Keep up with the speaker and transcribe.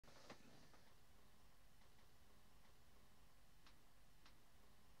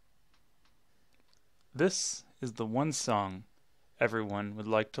This is the one song everyone would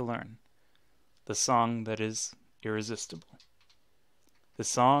like to learn. The song that is irresistible. The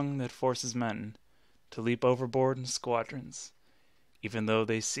song that forces men to leap overboard in squadrons, even though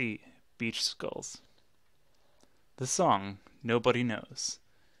they see beach skulls. The song nobody knows,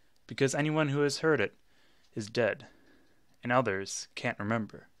 because anyone who has heard it is dead, and others can't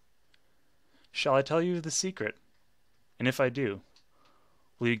remember. Shall I tell you the secret? And if I do,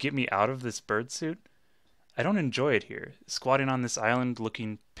 will you get me out of this bird suit? I don't enjoy it here, squatting on this island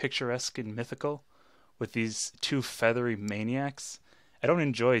looking picturesque and mythical, with these two feathery maniacs. I don't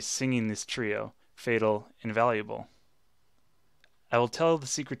enjoy singing this trio, fatal and valuable. I will tell the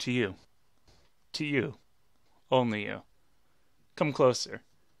secret to you. To you. Only you. Come closer.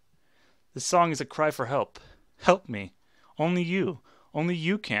 This song is a cry for help. Help me. Only you. Only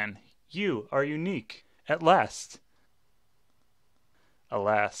you can. You are unique. At last.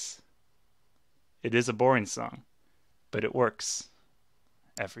 Alas. It is a boring song, but it works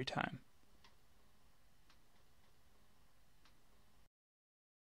every time.